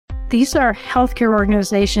these are healthcare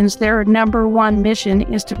organizations. Their number one mission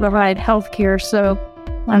is to provide healthcare. So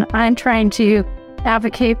when I'm trying to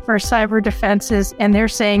advocate for cyber defenses and they're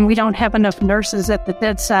saying we don't have enough nurses at the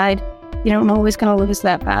bedside, you don't know who's going to lose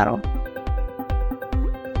that battle.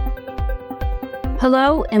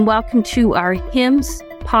 Hello, and welcome to our HIMSS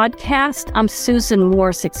podcast. I'm Susan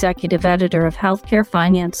Morse, Executive Editor of Healthcare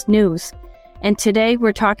Finance News. And today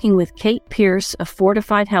we're talking with Kate Pierce of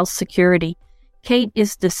Fortified Health Security. Kate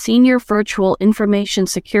is the Senior Virtual Information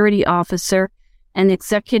Security Officer and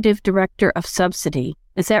Executive Director of Subsidy.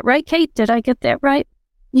 Is that right, Kate? Did I get that right?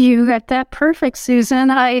 You got that perfect, Susan.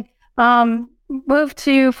 I moved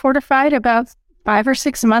to Fortified about 5 or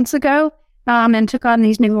 6 months ago and took on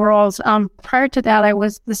these new roles. Prior to that, I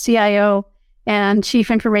was the CIO and Chief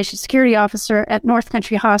Information Security Officer at North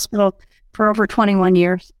Country Hospital for over 21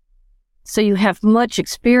 years. So you have much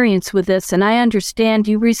experience with this, and I understand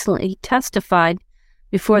you recently testified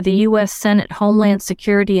before the U.S. Senate Homeland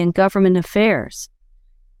Security and Government Affairs.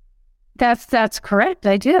 That's correct.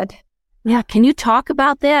 I did. Yeah. Can you talk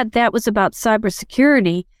about that? That was about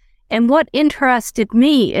cybersecurity. And what interested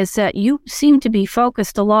me is that you seem to be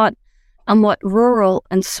focused a lot on what rural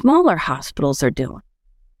and smaller hospitals are doing.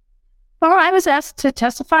 Well, I was asked to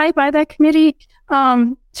testify by that committee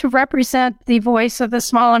to represent the voice of the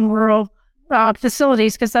small and rural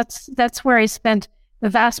facilities, because that's where I spent the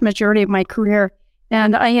vast majority of my career.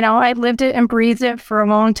 And I lived it and breathed it for a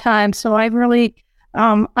long time. So I really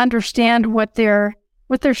understand what their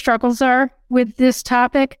struggles are with this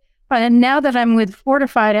topic. And now that I'm with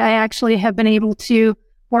Fortified, I actually have been able to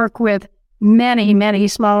work with many, many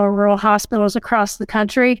smaller rural hospitals across the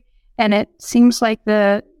country. And it seems like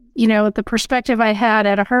the perspective I had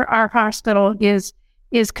at our hospital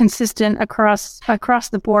is consistent across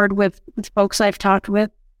the board with folks I've talked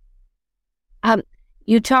with.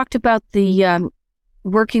 You talked about the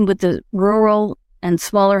working with the rural and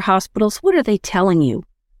smaller hospitals. What are they telling you?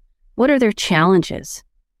 What are their challenges?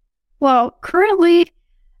 Well, currently,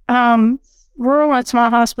 rural and small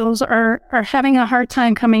hospitals are having a hard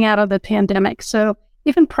time coming out of the pandemic. So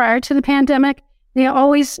even prior to the pandemic, they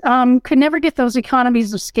always could never get those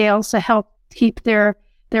economies of scale to help keep their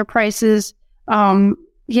prices,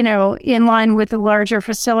 in line with the larger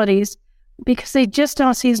facilities, because they just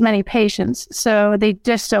don't see as many patients. So they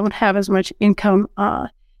just don't have as much income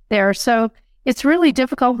there. So it's really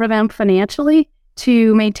difficult for them financially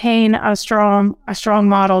to maintain a strong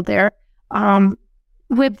model there.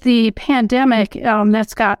 With the pandemic,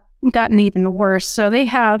 that's gotten even worse. So they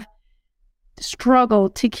have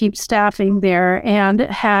struggled to keep staffing there and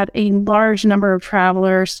had a large number of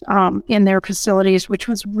travelers in their facilities, which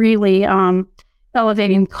was really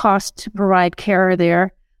elevating costs to provide care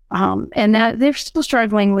there. And that they're still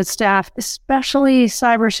struggling with staff, especially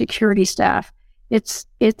cybersecurity staff. It's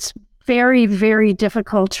very, very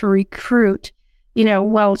difficult to recruit,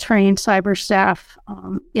 well-trained cyber staff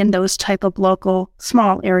in those type of local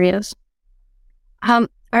small areas.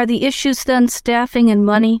 Are the issues then staffing and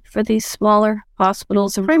money for these smaller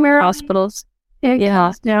hospitals and primarily hospitals? It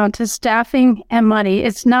comes down to staffing and money.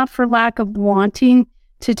 It's not for lack of wanting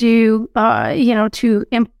to do, to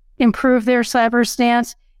improve their cyber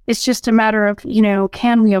stance. It's just a matter of,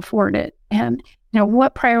 can we afford it? And,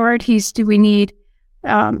 what priorities do we need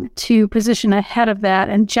to position ahead of that?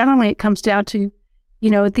 And generally it comes down to,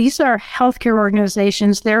 these are healthcare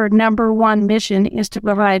organizations. Their number one mission is to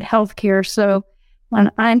provide healthcare. So when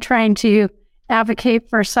I'm trying to advocate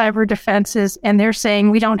for cyber defenses and they're saying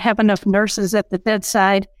we don't have enough nurses at the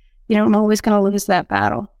bedside, you don't know who's going to lose that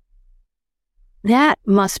battle. That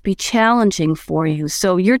must be challenging for you.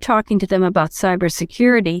 So you're talking to them about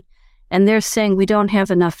cybersecurity and they're saying we don't have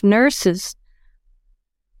enough nurses.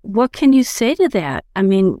 What can you say to that? I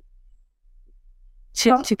mean,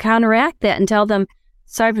 to counteract that and tell them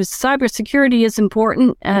cybersecurity is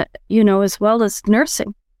important, as well as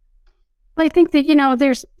nursing. I think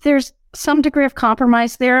that, there's some degree of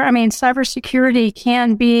compromise there. I mean, cybersecurity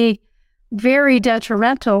can be very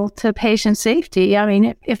detrimental to patient safety. I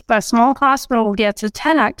mean, if a small hospital gets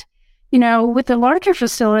attacked, with the larger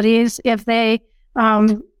facilities, if they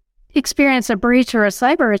experience a breach or a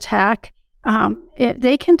cyber attack,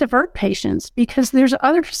 they can divert patients because there's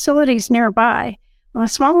other facilities nearby.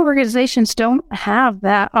 Small organizations don't have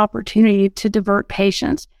that opportunity to divert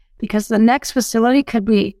patients because the next facility could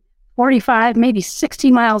be 45, maybe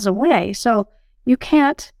 60 miles away. So you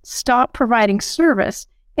can't stop providing service.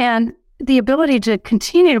 And the ability to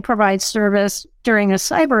continue to provide service during a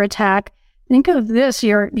cyber attack, think of this,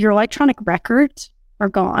 your electronic records are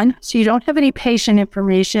gone. So you don't have any patient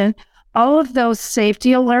information. All of those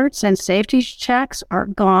safety alerts and safety checks are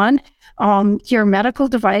gone. Your medical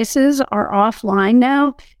devices are offline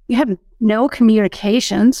now. You have no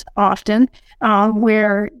communications often,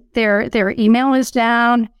 where their email is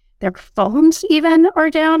down. Their phones even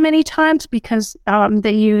are down many times because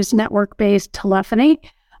they use network-based telephony.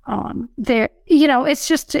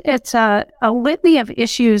 It's a litany of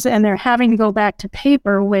issues, and they're having to go back to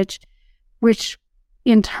paper, which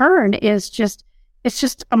in turn it's just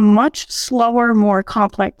a much slower, more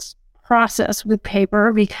complex process with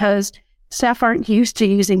paper because staff aren't used to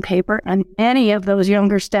using paper, and many of those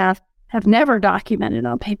younger staff have never documented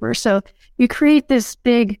on paper. So you create this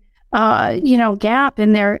big gap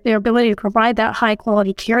in their ability to provide that high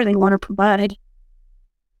quality care they want to provide.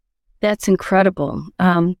 That's incredible.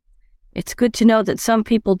 It's good to know that some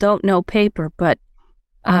people don't know paper, but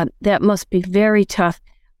that must be very tough.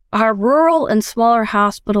 Are rural and smaller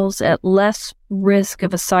hospitals at less risk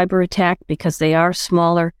of a cyber attack because they are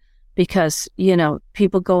smaller? Because,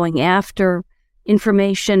 people going after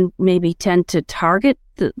information maybe tend to target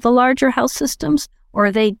the larger health systems, or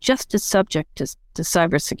are they just as subject to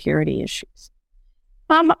cybersecurity issues?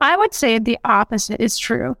 I would say the opposite is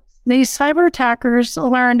true. These cyber attackers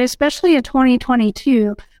learned, especially in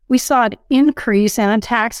 2022, we saw an increase in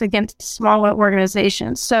attacks against smaller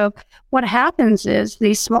organizations. So what happens is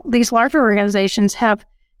these larger organizations have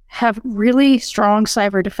really strong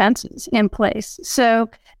cyber defenses in place. So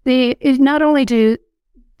not only do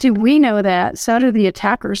we know that, so do the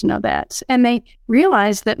attackers know that. And they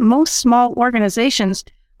realize that most small organizations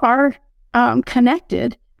are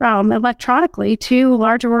connected electronically to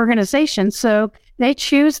larger organizations. So they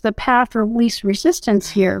choose the path of least resistance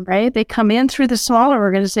here, right? They come in through the smaller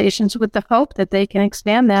organizations with the hope that they can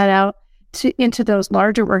expand that out into those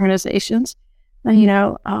larger organizations.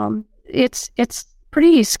 And, it's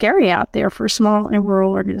pretty scary out there for small and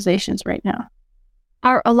rural organizations right now.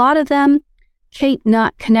 Are a lot of them, Kate,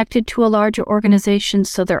 not connected to a larger organization,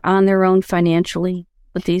 so they're on their own financially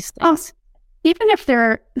with these things? Even if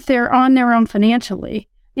they're on their own financially,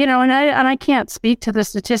 and I can't speak to the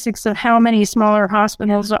statistics of how many smaller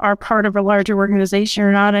hospitals are part of a larger organization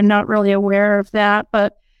or not. I'm not really aware of that.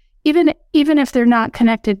 But even if they're not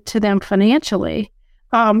connected to them financially,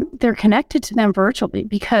 they're connected to them virtually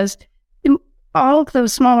because all of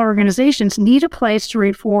those smaller organizations need a place to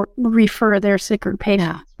refer their sicker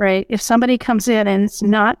patients, right? If somebody comes in and it's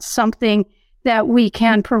not something that we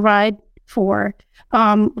can provide for,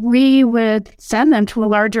 we would send them to a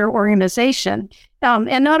larger organization.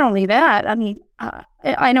 And not only that,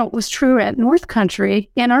 I know it was true at North Country.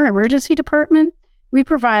 In our emergency department,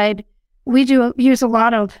 we do use a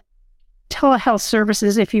lot of telehealth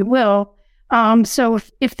services, if you will. So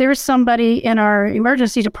if there's somebody in our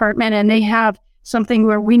emergency department and they have something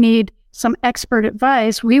where we need some expert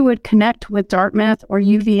advice, we would connect with Dartmouth or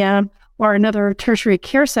UVM or another tertiary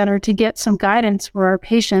care center to get some guidance for our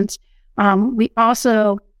patients. We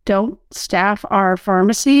also don't staff our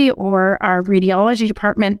pharmacy or our radiology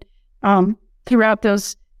department throughout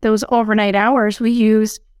those overnight hours. We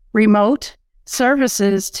use remote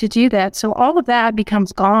services to do that. So all of that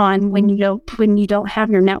becomes gone when you don't have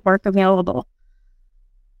your network available.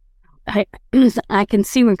 I can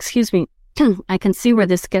see where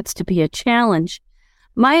this gets to be a challenge.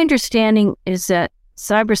 My understanding is that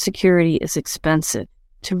cybersecurity is expensive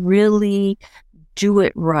to really do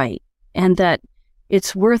it right, and that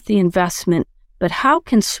it's worth the investment. But how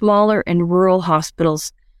can smaller and rural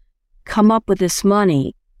hospitals come up with this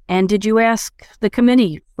money? And did you ask the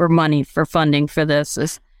committee for money for funding for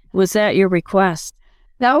this? Was that your request?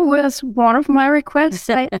 That was one of my requests.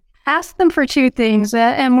 I asked them for two things.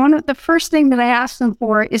 And the first thing that I asked them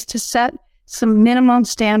for is to set some minimum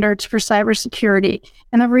standards for cybersecurity.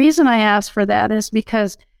 And the reason I asked for that is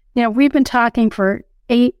because, we've been talking for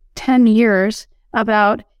 8-10 years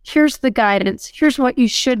about here's the guidance, here's what you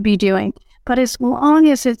should be doing. But as long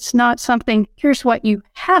as it's not something, here's what you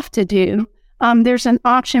have to do, there's an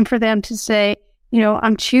option for them to say,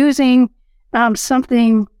 I'm choosing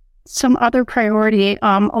some other priority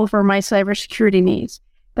over my cybersecurity needs.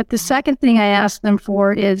 But the second thing I asked them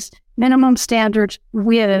for is minimum standards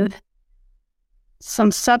with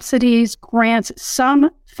some subsidies, grants, some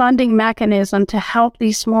funding mechanism to help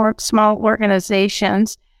these small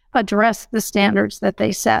organizations address the standards that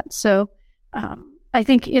they set. So I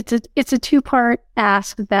think it's a two-part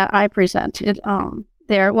ask that I presented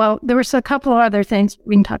there. Well, there was a couple of other things.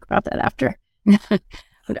 We can talk about that after.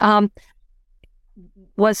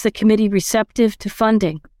 Was the committee receptive to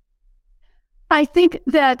funding? I think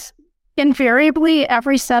that invariably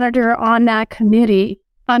every senator on that committee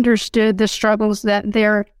understood the struggles that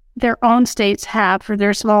their own states have for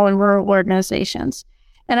their small and rural organizations.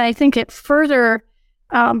 And I think it further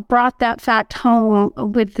brought that fact home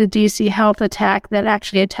with the DC Health attack that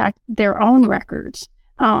actually attacked their own records.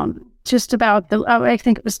 Just about I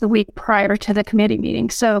think it was the week prior to the committee meeting.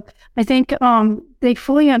 So I think they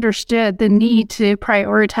fully understood the need to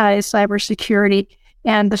prioritize cybersecurity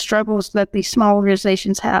and the struggles that these small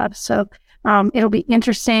organizations have. So it'll be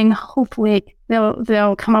interesting. Hopefully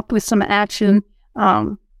they'll come up with some action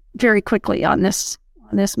very quickly on this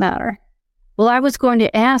matter. Well, I was going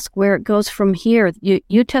to ask where it goes from here.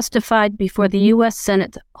 You testified before the U.S.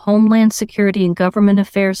 Senate Homeland Security and Government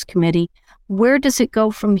Affairs Committee. Where does it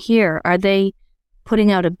go from here? Are they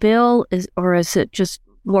putting out a bill, or is it just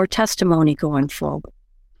more testimony going forward?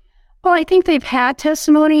 Well, I think they've had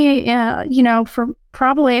testimony, for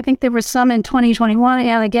probably, I think there was some in 2021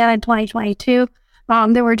 and again in 2022.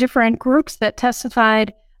 There were different groups that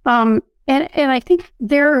testified, and I think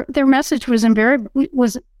their message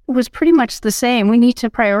was pretty much the same. We need to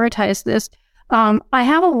prioritize this. I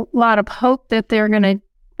have a lot of hope that they're going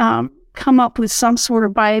to come up with some sort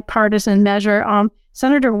of bipartisan measure.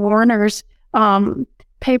 Senator Warner's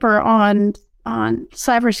paper on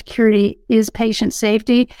cybersecurity is patient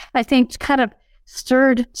safety, I think kind of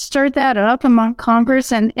stirred that up among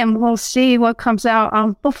Congress, and we'll see what comes out.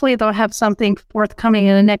 Hopefully they'll have something forthcoming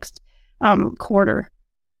in the next quarter.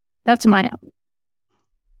 That's my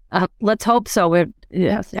let's hope so.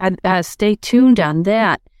 Yes. Stay tuned on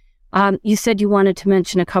that. You said you wanted to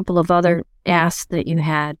mention a couple of other asks that you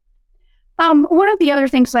had. One of the other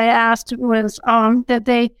things I asked was that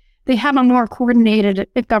they have a more coordinated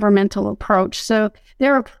governmental approach. So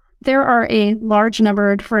there are a large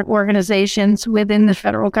number of different organizations within the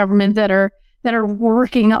federal government that are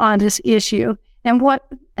working on this issue. And what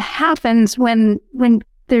happens when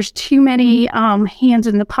there's too many hands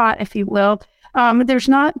in the pot, if you will, there's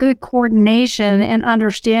not good coordination and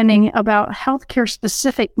understanding about healthcare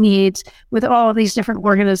specific needs with all of these different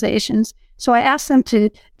organizations. So I asked them to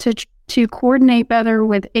coordinate better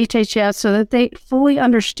with HHS so that they fully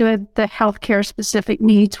understood the healthcare specific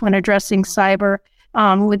needs when addressing cyber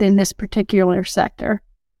within this particular sector.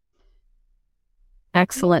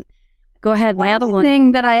 Excellent. Go ahead. My other one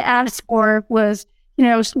thing that I asked for was,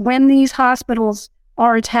 when these hospitals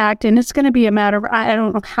are attacked, and it's going to be a matter of, I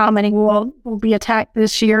don't know how many will be attacked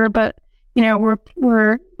this year, but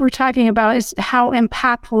we're talking about is how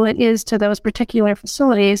impactful it is to those particular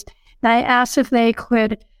facilities. And I asked if they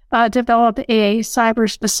could develop a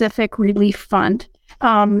cyber-specific relief fund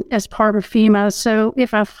as part of FEMA. So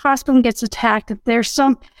if a hospital gets attacked, if there's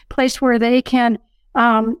some place where they can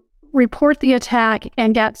report the attack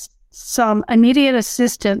and get some immediate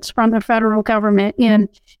assistance from the federal government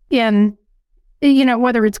in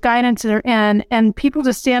whether it's guidance and people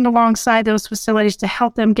to stand alongside those facilities to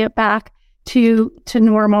help them get back to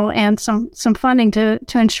normal, and some funding to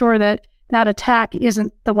ensure that attack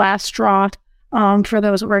isn't the last straw for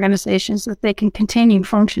those organizations, that they can continue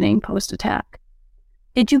functioning post-attack.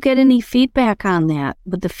 Did you get any feedback on that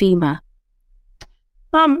with the FEMA?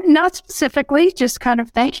 Not specifically, just kind of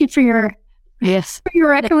thank you for your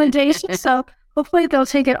recommendation. So hopefully they'll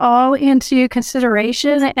take it all into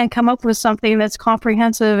consideration and come up with something that's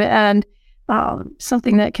comprehensive and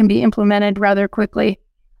something that can be implemented rather quickly.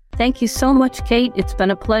 Thank you so much, Kate. It's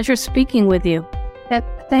been a pleasure speaking with you.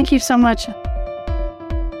 Thank you so much.